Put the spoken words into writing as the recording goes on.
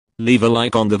Leave a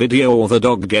like on the video or the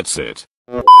dog gets it.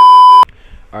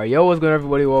 Alright, yo, what's good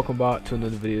everybody? Welcome back to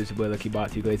another video. It's your boy Lucky back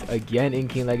to you guys again in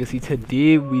King Legacy.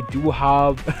 Today we do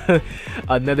have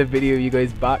another video of you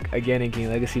guys back again in King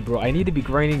Legacy, bro. I need to be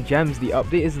grinding gems. The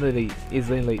update is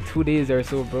in like 2 days or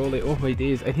so, bro. Like, oh my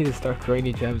days, I need to start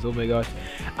grinding gems. Oh my gosh.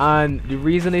 And the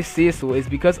reason I say so is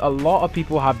because a lot of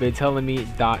people have been telling me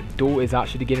that Doe is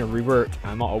actually getting reworked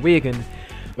and not awakened.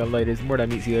 Well, like, there's more that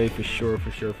meets the eye for sure.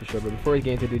 But before we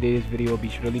get into today's video, be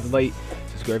sure to leave a like,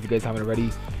 subscribe if you guys haven't already.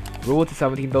 Roll to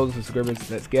 17,000 subscribers.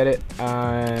 Let's get it.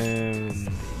 And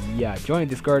yeah, join the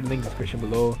Discord, link in the description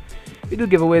below. We do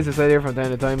giveaways inside there from time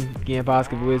to time. Game Pass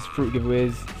giveaways, fruit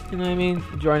giveaways. You know what I mean?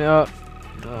 Join it up.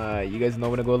 You guys know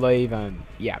when to go live, and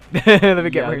yeah. Let me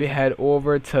get ready to head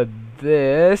over to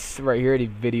this right here, the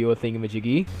video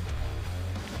thingamajiggy.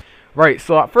 Right,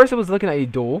 so at first I was looking at a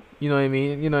door. You know what I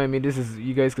mean? This is,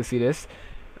 you guys can see this.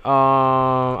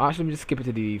 Actually, let me just skip it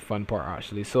to the fun part.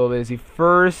 Actually, so there's the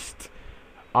first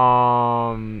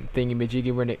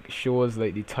thingamajiggy when it shows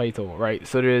like the title, right?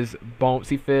 So there's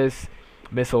Bouncy Fist,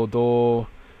 Missile Door,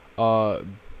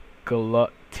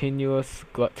 gluttonous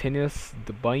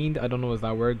the bind. I don't know what's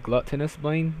that word, gluttonous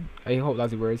bind. I hope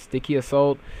that's the word. Sticky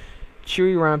Assault,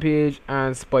 Chewy Rampage,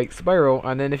 and Spike Spiral.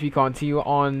 And then if you continue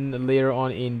on later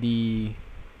on in the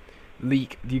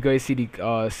leak, do you guys see the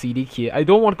CDK? I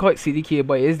don't want to call it CDK,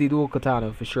 but it is the dual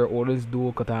katana for sure. Odin's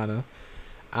dual katana.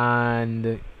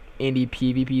 And in the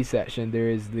PvP section, there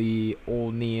is the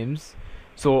old names.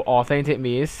 So authentic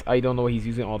mace, I don't know what he's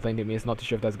using authentic mace. Not too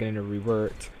sure if that's getting a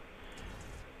revert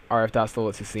or if that's still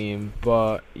it's the same.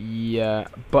 But yeah,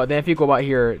 but then if you go back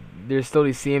here, there's still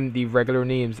the regular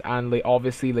names, and like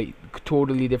obviously like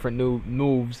totally different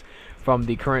noobs from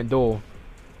the current duel.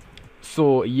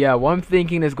 So yeah, what I'm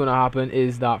thinking is gonna happen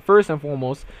is that first and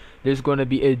foremost, there's gonna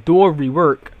be a door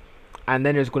rework, and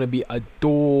then there's gonna be a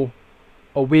door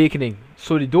awakening.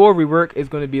 So the door rework is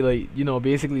going to be like, you know,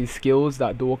 basically skills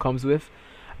that door comes with,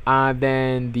 and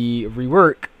then the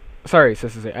rework,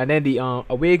 and then the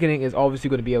awakening is obviously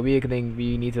going to be awakening.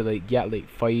 We need to like get like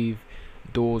 5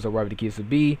 doors or whatever the case would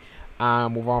be,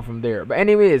 and move on from there. But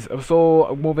anyways,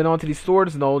 so moving on to the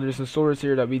swords now, there's some swords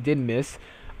here that we did miss.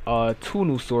 2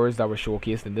 new swords that were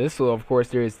showcased in this. So of course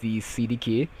there is the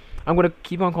CDK. I'm gonna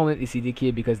keep on calling it the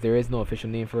CDK because there is no official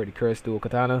name for it. The cursed dual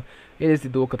katana. It is the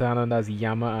dual katana. That's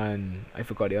Yama, and I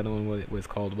forgot the other one what it was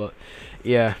called, but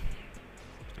yeah.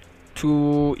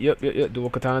 Yep,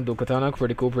 dual katana,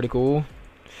 pretty cool.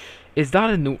 Is that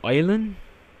a new island?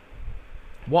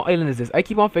 What island is this? I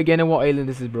keep on forgetting what island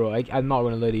this is, bro. I'm not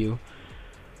gonna lie to you,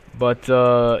 but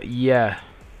yeah.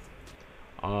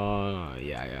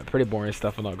 Yeah, pretty boring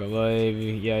stuff, I'm not gonna lie.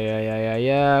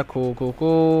 Yeah,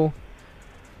 cool.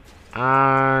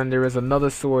 And there is another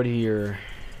sword here.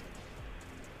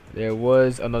 I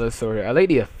like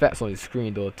the effects on the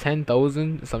screen though.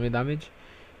 10,000 something damage.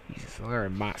 Jesus,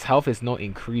 max health is not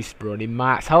increased, bro. The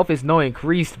max health is not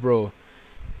increased, bro.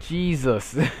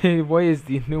 Jesus. Why is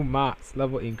the new max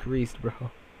level increased, bro?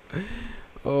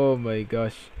 Oh my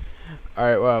gosh.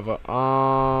 Alright, whatever.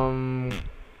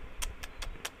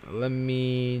 Let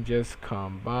me just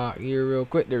come back here real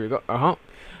quick. There we go.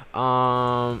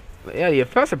 Yeah, the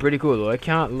effects are pretty cool though. I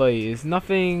can't lie. It's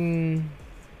nothing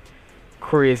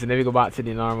crazy. Let me go back to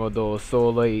the normal though. So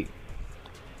like,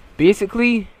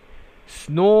 basically,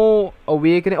 Snow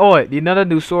Awakening. Oh, another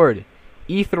new sword,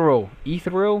 Ethereal. I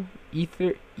hope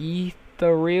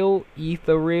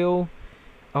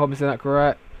I'm saying that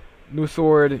correct. New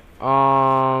sword.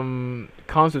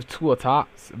 Comes with 2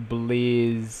 attacks: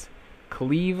 Blaze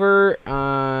Cleaver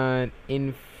and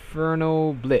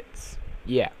Inferno Blitz.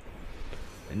 Yeah.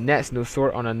 Next new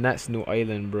sword on a next new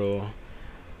island, bro.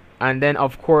 And then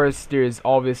of course there's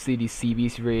obviously the sea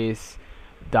beast race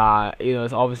that, you know,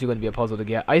 it's obviously going to be a puzzle to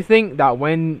get. I think that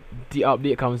when the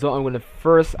update comes out, I'm going to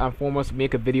first and foremost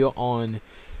make a video on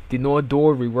the no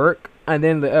door rework, and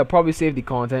then I'll probably save the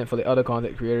content for the other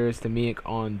content creators to make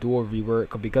on door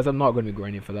rework, because I'm not going to be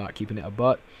grinding for that, keeping it a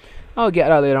butt. I'll get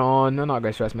that later on. I'm not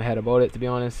going to stress my head about it, to be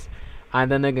honest. And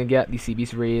then I can get the sea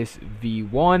beast race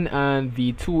V1 and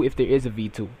V2 if there is a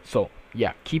V2. So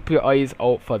yeah, keep your eyes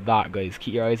out for that, guys.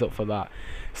 Keep your eyes out for that.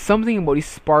 Something about these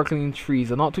sparkling trees.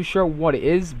 I'm not too sure what it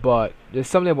is, but there's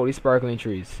something about these sparkling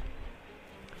trees.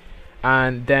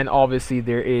 And then obviously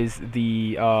there is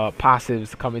the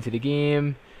passives coming to the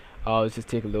game. Let's just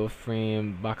take a little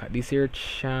frame back at this here.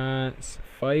 Chance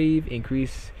 5,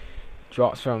 increase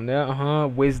drops from there.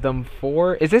 Wisdom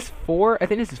 4. Is this 4? I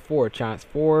think this is 4. Chance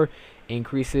 4.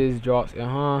 Increases drops,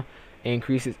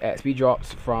 increases XP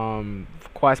drops from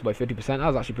quest by 50%. That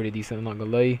was actually pretty decent, I'm not gonna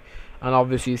lie. And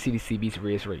obviously you see the sea beast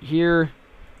race right here.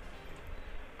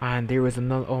 And there was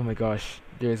another. Oh my gosh,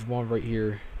 there's one right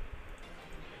here,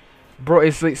 bro.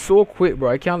 It's like so quick, bro.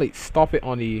 I can't like stop it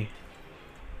on the.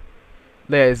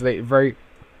 Yeah, it's like very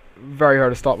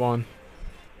hard to stop on.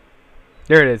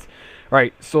 There it is.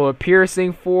 Right, so a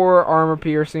piercing 4, armor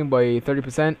piercing by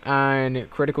 30%, and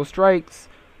critical strikes.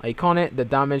 Iconic. The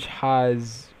damage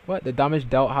has what? The damage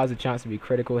dealt has a chance to be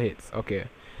critical hits. Okay.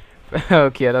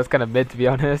 Okay, that's kind of mid to be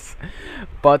honest.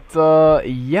 But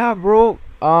yeah, bro.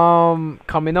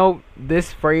 Coming out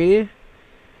this Friday.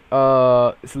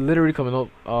 It's literally coming out.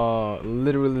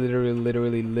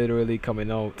 Literally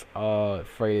coming out.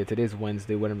 Friday. Today's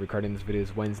Wednesday. When I'm recording this video,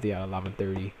 is Wednesday at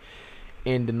 11:30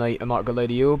 in the night. I'm not gonna lie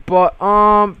to you, but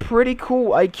pretty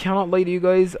cool. I cannot lie to you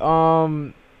guys.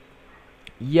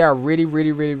 Yeah, really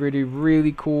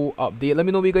cool update. Let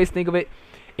me know what you guys think of it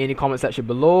in the comment section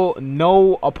below.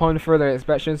 No, upon further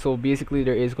inspection. So basically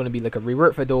there is going to be like a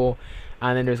rework for Doe,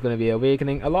 and then there's going to be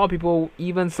awakening. A lot of people,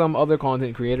 even some other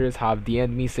content creators, have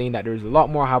DM'd me saying that there's a lot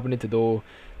more happening to Doe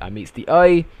that meets the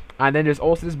eye. And then there's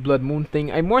also this Blood Moon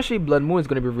thing. I'm more sure Blood Moon is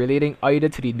going to be relating either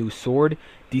to the new sword,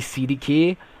 the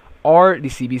CDK, or the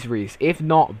CB's race. If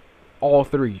not all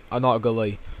three, I'm not gonna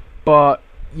lie. But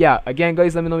yeah, again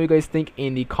guys, let me know what you guys think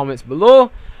in the comments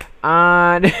below.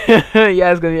 And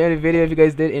yeah, it's gonna be the end of the video. If you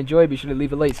guys did enjoy, be sure to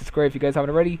leave a like, subscribe if you guys haven't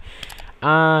already.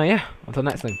 Yeah, until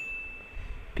next time,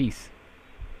 peace.